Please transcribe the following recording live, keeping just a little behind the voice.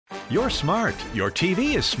You're smart. Your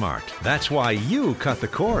TV is smart. That's why you cut the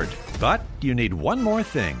cord. But you need one more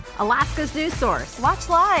thing. Alaska's news source. Watch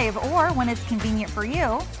live or when it's convenient for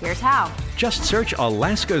you. Here's how. Just search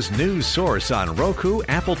Alaska's news source on Roku,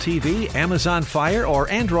 Apple TV, Amazon Fire, or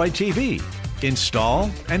Android TV. Install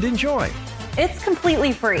and enjoy. It's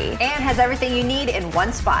completely free and has everything you need in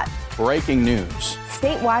one spot. Breaking news.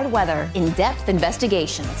 Statewide weather. In-depth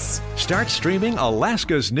investigations. Start streaming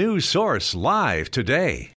Alaska's news source live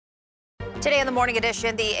today. Today in the Morning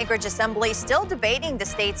Edition, the Anchorage Assembly still debating the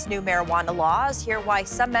state's new marijuana laws. Hear why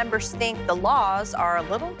some members think the laws are a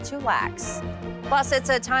little too lax. Plus, it's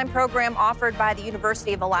a time program offered by the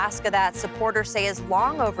University of Alaska that supporters say is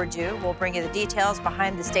long overdue. We'll bring you the details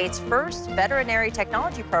behind the state's first veterinary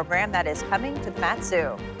technology program that is coming to the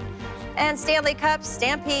Mat-Su. And Stanley Cup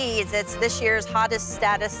Stampedes, it's this year's hottest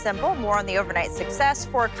status symbol. More on the overnight success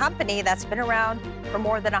for a company that's been around for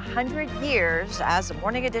more than 100 years as the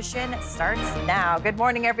Morning Edition starts now. Good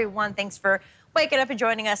morning, everyone. Thanks for waking up and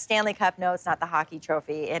joining us. Stanley Cup, no, it's not the hockey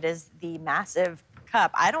trophy. It is the massive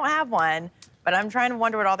cup. I don't have one, but I'm trying to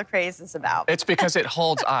wonder what all the craze is about. It's because it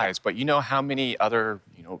holds ice, but you know how many other,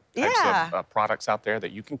 types of products out there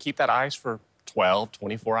that you can keep that ice for 12,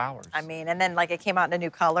 24 hours. I mean, and then like it came out in a new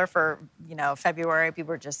color for, February.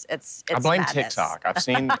 People were just, it's I blame madness. TikTok.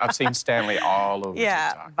 I've seen Stanley all over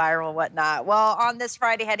TikTok. Viral, whatnot. Well, on this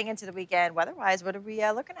Friday, heading into the weekend, weather-wise, what are we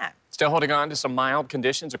looking at? Still holding on to some mild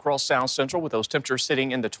conditions across South Central with those temperatures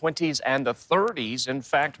sitting in the 20s and the 30s. In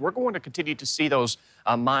fact, we're going to continue to see those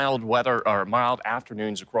mild weather or mild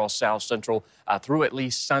afternoons across South Central through at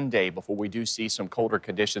least Sunday before we do see some colder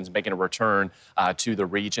conditions making a return to the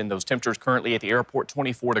region. Those temperatures currently at the airport,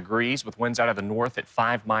 24 degrees with winds out of the north at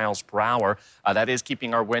 5 miles per hour. That is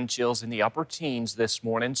keeping our wind chills in the upper teens this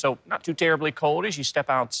morning, so not too terribly cold as you step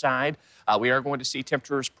outside. We are going to see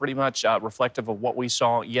temperatures pretty much reflective of what we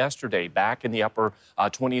saw yesterday, back in the upper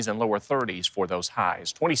 20s and lower 30s for those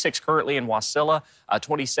highs. 26 currently in Wasilla,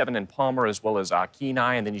 27 in Palmer, as well as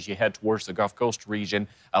Kenai. And then as you head towards the Gulf Coast region,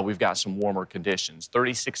 we've got some warmer conditions.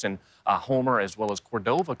 36 in Homer, as well as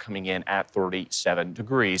Cordova coming in at 37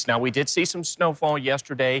 degrees. Now, we did see some snowfall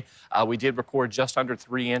yesterday. We did record just under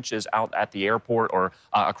 3 inches out at the airport or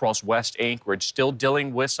across West Anchorage. Still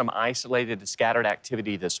dealing with some isolated scattered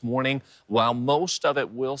activity this morning. While most of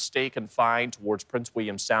it will stay confined towards Prince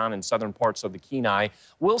William Sound and southern parts of the Kenai,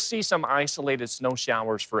 we'll see some isolated snow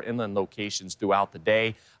showers for inland locations throughout the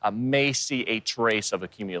day. May see a trace of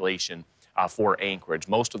accumulation for Anchorage.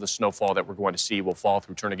 Most of the snowfall that we're going to see will fall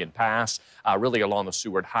through Turnagain Pass, really along the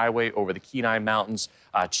Seward Highway, over the Kenai Mountains,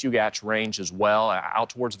 Chugach Range as well, out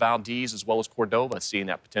towards Valdez, as well as Cordova, seeing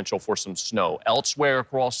that potential for some snow. Elsewhere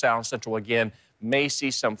across South Central, again, may see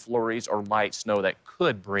some flurries or light snow that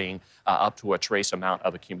could bring up to a trace amount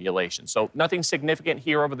of accumulation. So nothing significant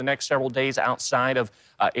here over the next several days outside of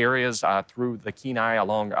areas through the Kenai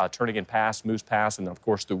along Turnagain Pass, Moose Pass, and of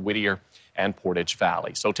course through Whittier and Portage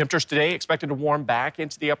Valley. So temperatures today expected to warm back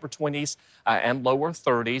into the upper 20s and lower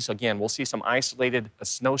 30s. Again, we'll see some isolated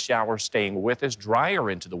snow showers staying with us, drier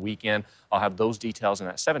into the weekend. I'll have those details in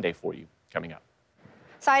that 7-day for you coming up.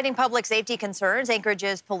 Citing public safety concerns,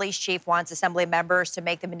 Anchorage's police chief wants assembly members to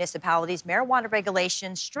make the municipality's marijuana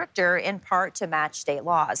regulations stricter, in part to match state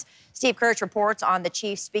laws. Steve Kirch reports on the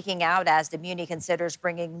chief speaking out as the Muni considers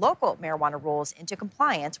bringing local marijuana rules into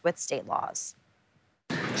compliance with state laws.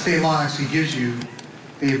 State law actually gives you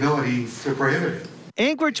the ability to prohibit it.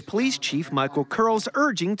 Anchorage Police Chief Michael Curls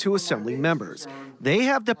urging to assembly members. They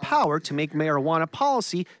have the power to make marijuana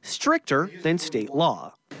policy stricter than state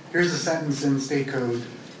law. Here's a sentence in state code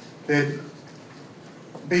that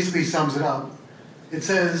basically sums it up. It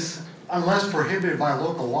says, unless prohibited by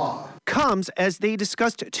local law. Comes as they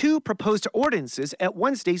discussed 2 proposed ordinances at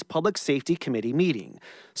Wednesday's Public Safety Committee meeting.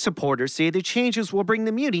 Supporters say the changes will bring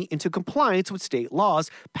the Muni into compliance with state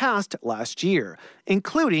laws passed last year,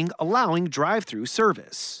 including allowing drive-through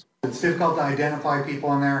service. It's difficult to identify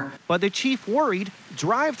people in there. But the chief worried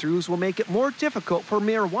drive-thrus will make it more difficult for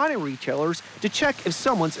marijuana retailers to check if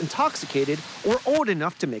someone's intoxicated or old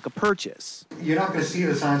enough to make a purchase. You're not going to see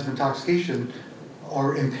the signs of intoxication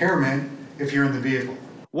or impairment if you're in the vehicle.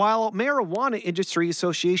 While Marijuana Industry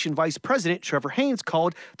Association Vice President Trevor Haynes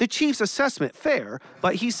called the chief's assessment fair,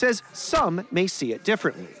 but he says some may see it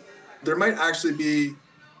differently. There might actually be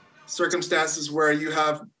circumstances where you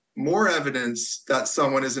have more evidence that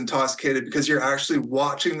someone is intoxicated because you're actually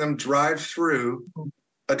watching them drive through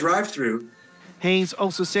a drive-through. Haynes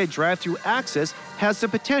also said drive-through access has the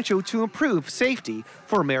potential to improve safety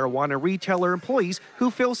for marijuana retailer employees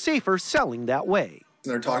who feel safer selling that way.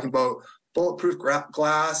 They're talking about bulletproof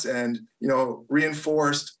glass and,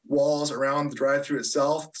 reinforced walls around the drive-through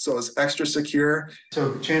itself, so it's extra secure.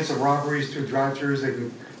 So chance of robberies through drive-throughs, they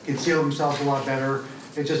can conceal themselves a lot better.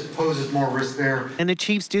 It just poses more risk there. And the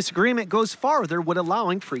chief's disagreement goes farther with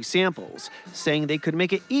allowing free samples, saying they could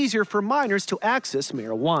make it easier for minors to access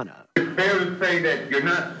marijuana. It's fair to say that you're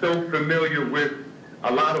not so familiar with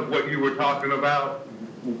a lot of what you were talking about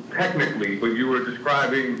technically, but you were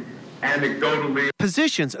describing anecdotally.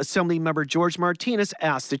 Positions Assemblymember George Martinez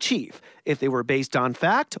asked the chief if they were based on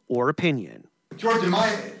fact or opinion. George,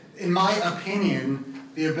 in my opinion,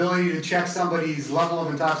 the ability to check somebody's level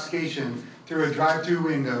of intoxication through a drive-through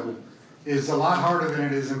window is a lot harder than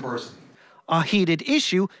it is in person. A heated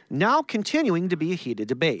issue now continuing to be a heated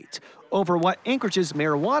debate over what Anchorage's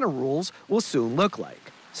marijuana rules will soon look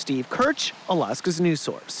like. Steve Kirch, Alaska's news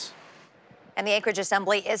source. And the Anchorage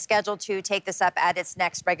Assembly is scheduled to take this up at its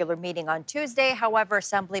next regular meeting on Tuesday. However,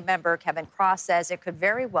 Assembly member Kevin Cross says it could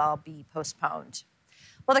very well be postponed.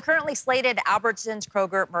 Well, the currently slated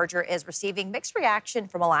Albertsons-Kroger merger is receiving mixed reaction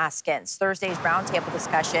from Alaskans. Thursday's roundtable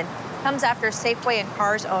discussion comes after Safeway and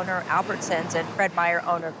Cars owner Albertsons and Fred Meyer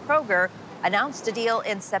owner Kroger announced a deal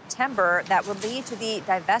in September that would lead to the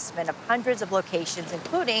divestment of hundreds of locations,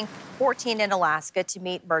 including 14 in Alaska, to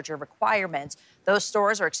meet merger requirements. Those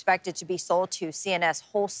stores are expected to be sold to CNS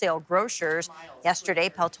Wholesale Grocers. Yesterday,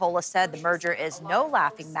 Peltola said the merger is no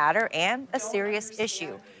laughing matter and a serious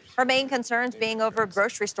issue. Her main concerns being over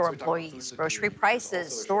grocery store employees, grocery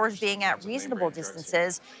prices, stores being at reasonable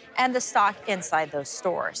distances, and the stock inside those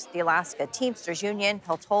stores. The Alaska Teamsters Union,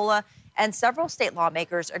 Peltola, and several state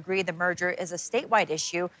lawmakers agree the merger is a statewide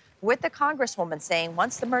issue, with the Congresswoman saying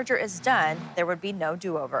once the merger is done, there would be no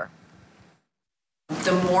do-over.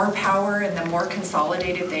 The more power and the more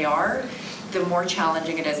consolidated they are, the more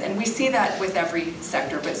challenging it is. And we see that with every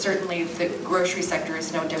sector, but certainly the grocery sector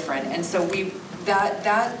is no different. And so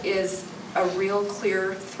that is a real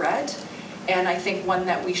clear threat, and I think one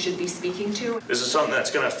that we should be speaking to. This is something that's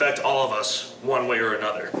going to affect all of us one way or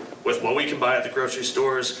another, with what we can buy at the grocery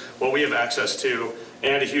stores, what we have access to,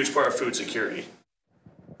 and a huge part of food security.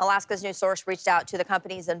 Alaska's news source reached out to the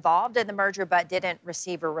companies involved in the merger but didn't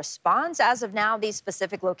receive a response. As of now, these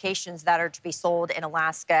specific locations that are to be sold in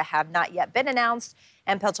Alaska have not yet been announced,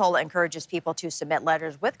 and Peltola encourages people to submit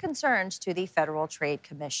letters with concerns to the Federal Trade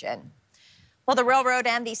Commission. Well, the railroad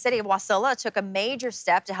and the city of Wasilla took a major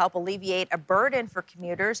step to help alleviate a burden for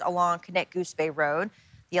commuters along Knik-Goose Bay Road.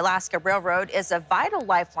 The Alaska Railroad is a vital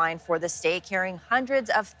lifeline for the state, carrying hundreds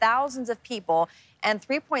of thousands of people and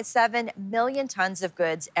 3.7 million tons of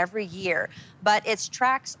goods every year. But its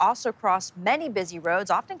tracks also cross many busy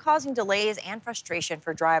roads, often causing delays and frustration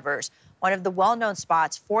for drivers. One of the well-known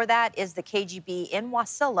spots for that is the KGB in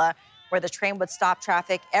Wasilla, where the train would stop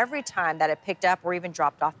traffic every time that it picked up or even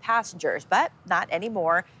dropped off passengers. But not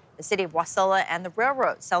anymore. The city of Wasilla and the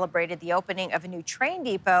railroad celebrated the opening of a new train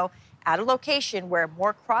depot at a location where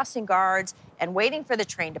more crossing guards and waiting for the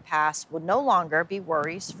train to pass will no longer be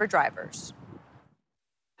worries for drivers.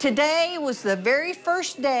 Today was the very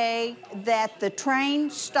first day that the train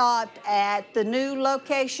stopped at the new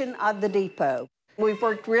location of the depot. We've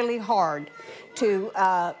worked really hard to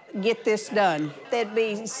get this done. There'd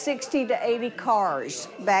be 60 to 80 cars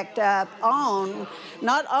backed up on,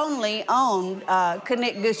 not only on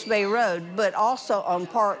Knik-Goose Bay Road, but also on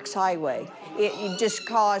Parks Highway. It just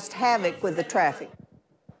caused havoc with the traffic.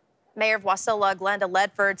 Mayor of Wasilla, Glenda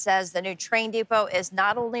Ledford, says the new train depot is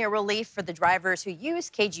not only a relief for the drivers who use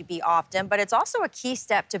KGB often, but it's also a key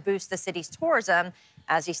step to boost the city's tourism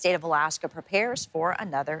as the state of Alaska prepares for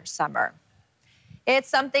another summer. It's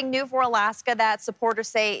something new for Alaska that supporters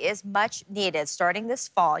say is much needed. Starting this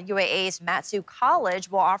fall, UAA's Mat-Su College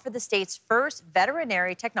will offer the state's first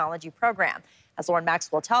veterinary technology program. As Lauren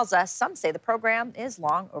Maxwell tells us, some say the program is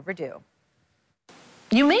long overdue.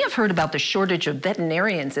 You may have heard about the shortage of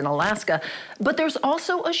veterinarians in Alaska, but there's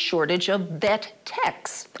also a shortage of vet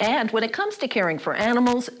techs. And when it comes to caring for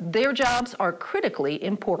animals, their jobs are critically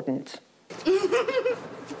important.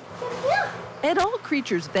 At All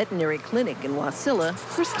Creatures Veterinary Clinic in Wasilla,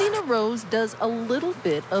 Christina Rose does a little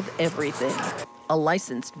bit of everything. A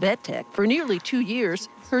licensed vet tech for nearly 2 years,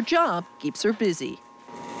 her job keeps her busy.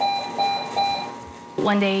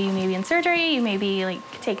 One day you may be in surgery, you may be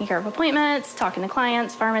taking care of appointments, talking to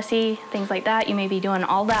clients, pharmacy, things like that. You may be doing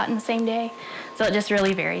all that in the same day. So it just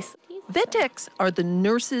really varies. Vet techs are the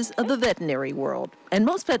nurses of the veterinary world, and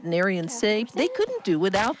most veterinarians say they couldn't do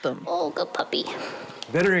without them. Oh, good puppy.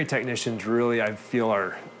 Veterinary technicians really, I feel,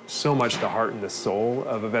 are so much the heart and the soul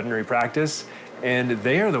of a veterinary practice, and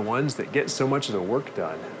they are the ones that get so much of the work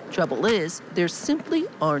done. Trouble is, there simply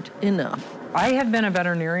aren't enough. I have been a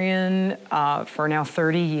veterinarian for now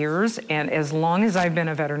 30 years, and as long as I've been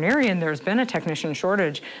a veterinarian, there's been a technician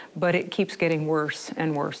shortage, but it keeps getting worse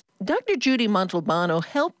and worse. Dr. Judy Montalbano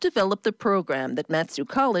helped develop the program that Mat-Su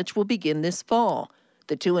College will begin this fall.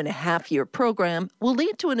 The 2.5-year program will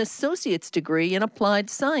lead to an associate's degree in applied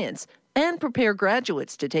science and prepare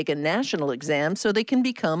graduates to take a national exam so they can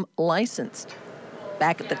become licensed.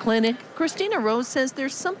 Back at the clinic, Christina Rose says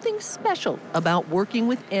there's something special about working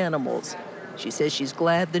with animals. She says she's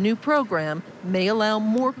glad the new program may allow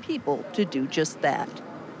more people to do just that.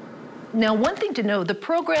 Now, one thing to know, the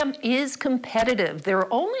program is competitive.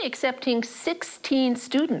 They're only accepting 16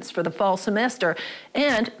 students for the fall semester,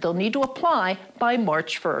 and they'll need to apply by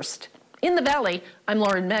March 1st. In the Valley, I'm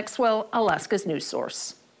Lauren Maxwell, Alaska's News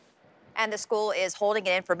Source. And the school is holding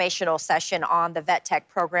an informational session on the Vet Tech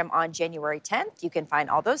program on January 10th. You can find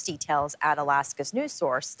all those details at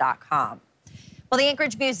alaskasnewssource.com. Well, the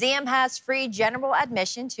Anchorage Museum has free general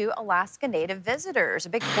admission to Alaska Native visitors. A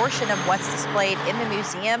big portion of what's displayed in the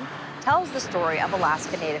museum tells the story of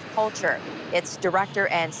Alaska Native culture. Its director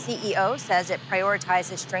and CEO says it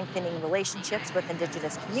prioritizes strengthening relationships with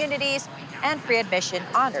Indigenous communities, and free admission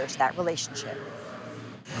honors that relationship.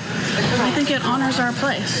 I think it honors our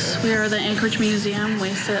place. We are the Anchorage Museum. We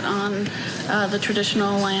sit on the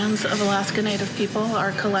traditional lands of Alaska Native people.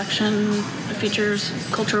 Our collection features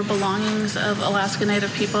cultural belongings of Alaska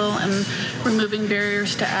Native people and removing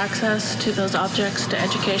barriers to access to those objects, to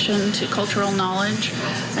education, to cultural knowledge.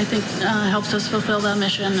 I think helps us fulfill that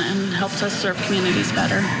mission and helps us serve communities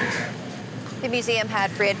better. The museum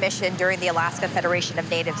had free admission during the Alaska Federation of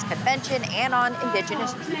Natives Convention and on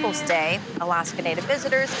Indigenous Peoples Day. Alaska Native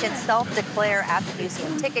visitors can self-declare at the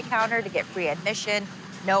museum ticket counter to get free admission.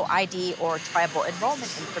 No ID or tribal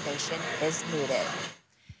enrollment information is needed.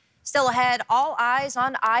 Still ahead, all eyes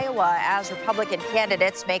on Iowa as Republican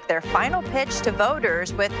candidates make their final pitch to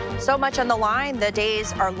voters. With so much on the line, the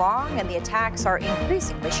days are long and the attacks are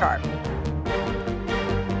increasingly sharp.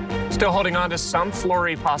 Still holding on to some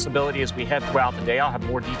flurry possibility as we head throughout the day. I'll have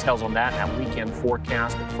more details on that in that weekend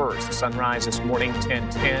forecast. But first, sunrise this morning,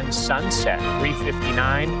 10:10, sunset,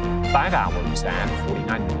 3:59, 5 hours and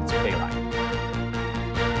 49 minutes of daylight.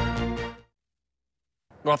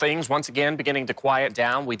 Well, things once again beginning to quiet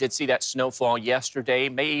down. We did see that snowfall yesterday.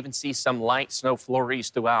 May even see some light snow flurries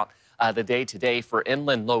throughout the day today for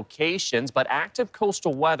inland locations, but active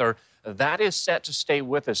coastal weather that is set to stay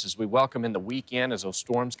with us as we welcome in the weekend as those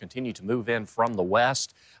storms continue to move in from the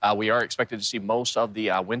west. We are expected to see most of the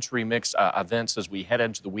wintry mix events as we head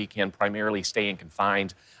into the weekend, primarily staying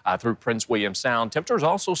confined through Prince William Sound. Temperatures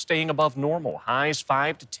also staying above normal, highs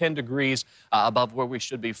 5 to 10 degrees above where we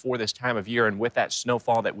should be for this time of year. And with that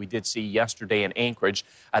snowfall that we did see yesterday in Anchorage,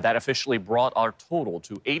 that officially brought our total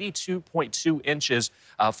to 82.2 inches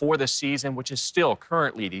for the season, which is still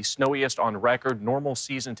currently the snowiest on record. Normal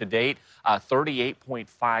season to date,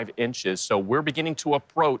 38.5 inches. So we're beginning to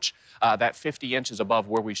approach that 50 inches above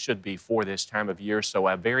where we should be for this time of year. So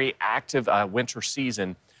a very active winter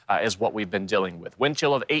season is what we've been dealing with. Wind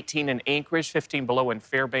chill of 18 in Anchorage, 15 below in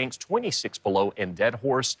Fairbanks, 26 below in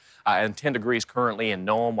Deadhorse, and 10 degrees currently in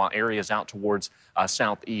Nome, while areas out towards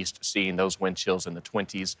southeast seeing those wind chills in the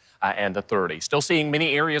 20s and the 30s. Still seeing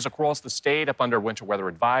many areas across the state up under winter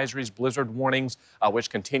weather advisories, blizzard warnings, which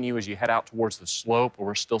continue as you head out towards the slope.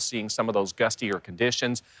 We're still seeing some of those gustier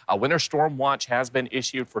conditions. A winter storm watch has been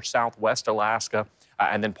issued for southwest Alaska.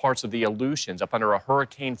 And then parts of the Aleutians up under a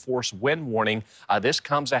hurricane force wind warning. This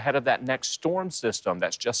comes ahead of that next storm system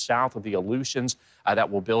that's just south of the Aleutians that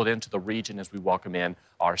will build into the region as we welcome in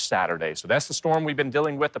our Saturday. So that's the storm we've been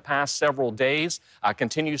dealing with the past several days.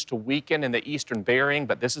 Continues to weaken in the eastern Bering,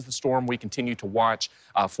 but this is the storm we continue to watch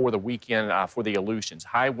for the weekend for the Aleutians.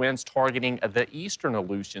 High winds targeting the eastern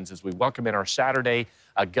Aleutians as we welcome in our Saturday,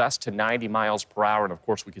 a gust to 90 miles per hour. And of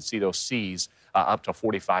course, we could see those seas up to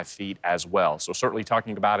 45 feet as well. So certainly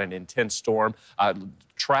talking about an intense storm.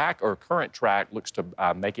 Current track looks to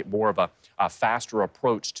make it more of a faster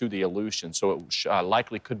approach to the Aleutians. So it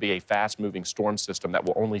likely could be a fast-moving storm system that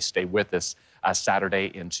will only stay with us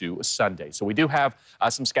Saturday into Sunday. So we do have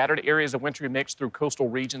some scattered areas of wintry mix through coastal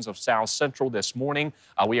regions of South Central this morning.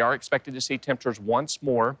 We are expected to see temperatures once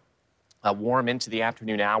more warm into the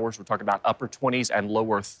afternoon hours. We're talking about upper 20s and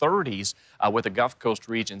lower 30s with the Gulf Coast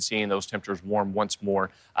region seeing those temperatures warm once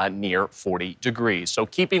more near 40 degrees. So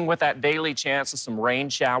keeping with that daily chance of some rain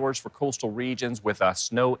showers for coastal regions with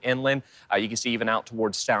snow inland. You can see even out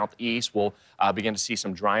towards southeast, we'll begin to see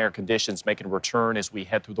some drier conditions making a return as we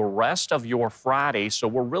head through the rest of your Friday. So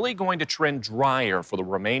we're really going to trend drier for the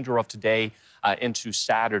remainder of today into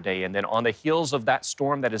Saturday. And then on the heels of that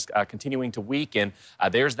storm that is continuing to weaken,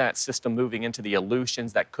 there's that system system moving into the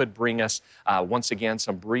Aleutians that could bring us, once again,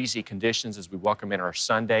 some breezy conditions as we welcome in our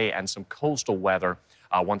Sunday, and some coastal weather.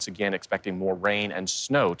 Once again, expecting more rain and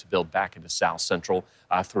snow to build back into South Central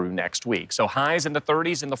through next week. So highs in the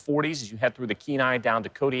 30s and the 40s as you head through the Kenai down to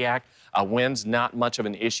Kodiak. Winds not much of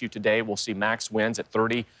an issue today. We'll see max winds at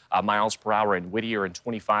 30 miles per hour in Whittier and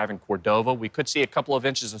 25 in Cordova. We could see a couple of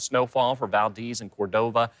inches of snowfall for Valdez and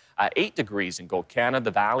Cordova. 8 degrees in Golconda,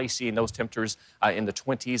 the Valley, seeing those temperatures in the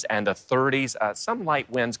 20s and the 30s. Some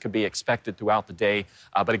light winds could be expected throughout the day.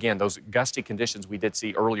 But again, those gusty conditions we did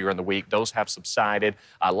see earlier in the week, those have subsided.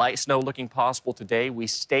 Light snow looking possible today. We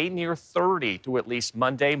stay near 30 through at least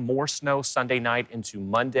Monday. More snow Sunday night into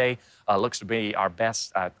Monday. Looks to be our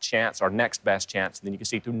best chance, our next best chance. And then you can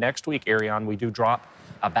see through next week, Ariane, we do drop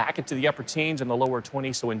back into the upper teens and the lower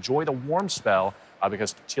 20s. So enjoy the warm spell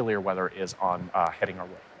because chillier weather is on heading our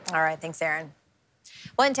way. All right. Thanks, Aaron.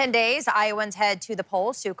 Well, in 10 days, Iowans head to the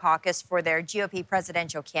polls to caucus for their GOP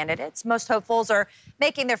presidential candidates. Most hopefuls are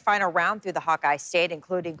making their final round through the Hawkeye State,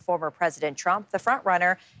 including former President Trump, the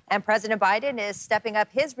frontrunner, and President Biden is stepping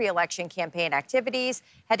up his reelection campaign activities,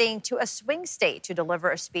 heading to a swing state to deliver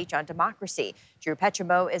a speech on democracy. Drew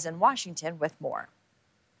Petrimo is in Washington with more.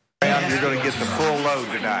 You're going to get the full load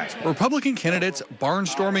tonight. Republican candidates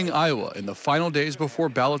barnstorming Iowa in the final days before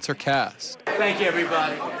ballots are cast. Thank you,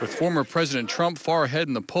 everybody. With former President Trump far ahead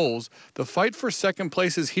in the polls, the fight for second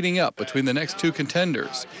place is heating up between the next two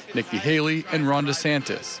contenders, Nikki Haley and Ron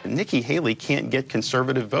DeSantis. Nikki Haley can't get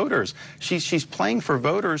conservative voters. She's playing for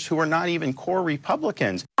voters who are not even core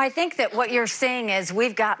Republicans. I think that what you're seeing is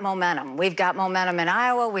we've got momentum. We've got momentum in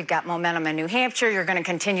Iowa. We've got momentum in New Hampshire. You're going to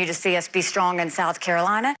continue to see us be strong in South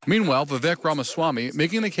Carolina. Meanwhile, Vivek Ramaswamy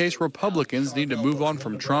making the case Republicans need to move on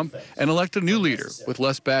from Trump and elect a new leader with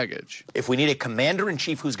less baggage. If we need a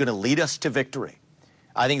commander-in-chief who's going to lead us to victory,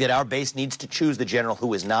 I think that our base needs to choose the general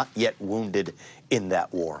who is not yet wounded in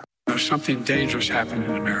that war. There's something dangerous happening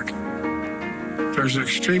in America. There's an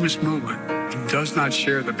extremist movement that does not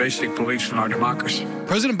share the basic beliefs in our democracy.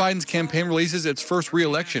 President Biden's campaign releases its first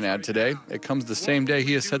re-election ad today. It comes the same day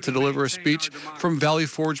he is set to deliver a speech from Valley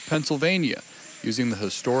Forge, Pennsylvania, using the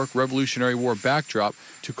historic Revolutionary War backdrop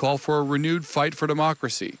to call for a renewed fight for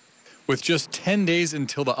democracy. With just 10 days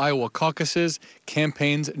until the Iowa caucuses,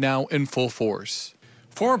 campaigns now in full force.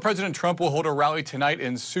 Former President Trump will hold a rally tonight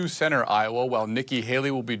in Sioux Center, Iowa, while Nikki Haley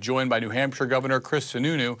will be joined by New Hampshire Governor Chris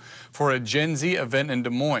Sununu for a Gen Z event in Des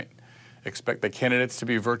Moines. Expect the candidates to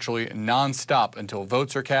be virtually nonstop until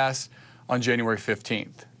votes are cast on January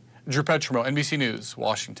 15th. Drew Petrimo, NBC News,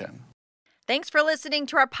 Washington. Thanks for listening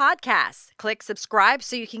to our podcast. Click subscribe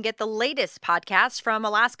so you can get the latest podcasts from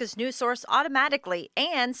Alaska's News Source automatically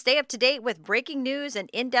and stay up to date with breaking news and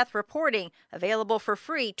in-depth reporting available for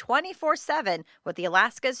free 24/7 with the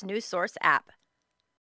Alaska's News Source app.